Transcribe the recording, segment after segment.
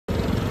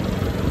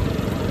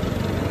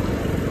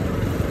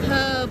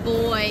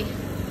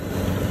enjoy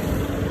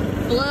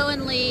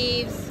blowing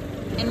leaves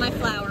in my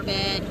flower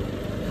bed.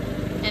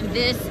 And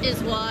this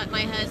is what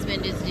my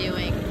husband is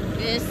doing.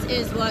 This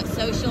is what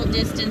social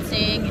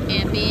distancing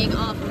and being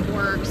off of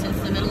work since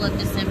the middle of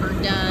December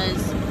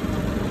does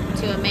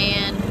to a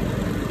man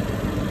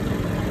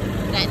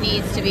that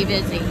needs to be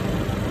busy.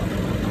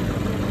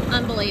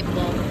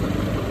 Unbelievable.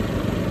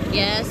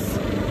 Yes,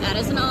 that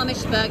is an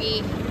Amish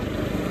buggy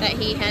that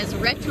he has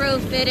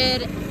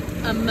retrofitted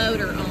a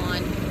motor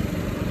on.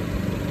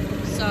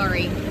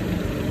 Sorry,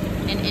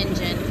 an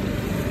engine.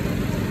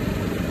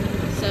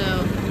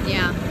 So,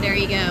 yeah, there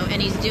you go.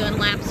 And he's doing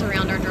laps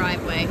around our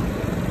driveway.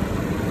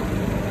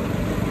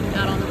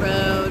 Out on the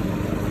road.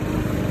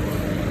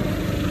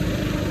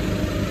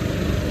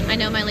 I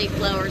know my leaf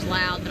blower's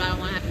loud, but I don't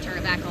want to have to turn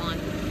it back on.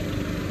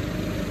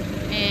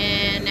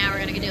 And now we're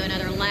going to do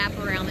another lap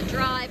around the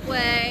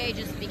driveway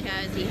just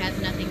because he has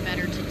nothing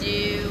better to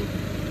do.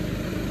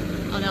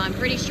 Although I'm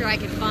pretty sure I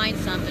could find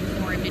something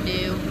for him to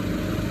do.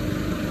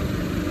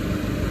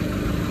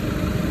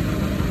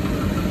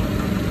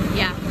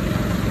 Yeah.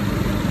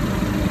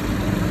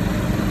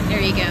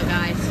 There you go,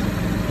 guys.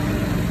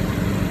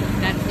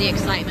 That's the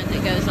excitement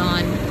that goes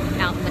on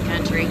out in the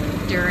country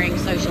during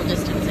social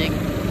distancing.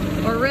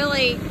 Or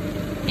really,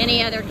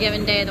 any other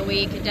given day of the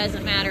week, it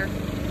doesn't matter.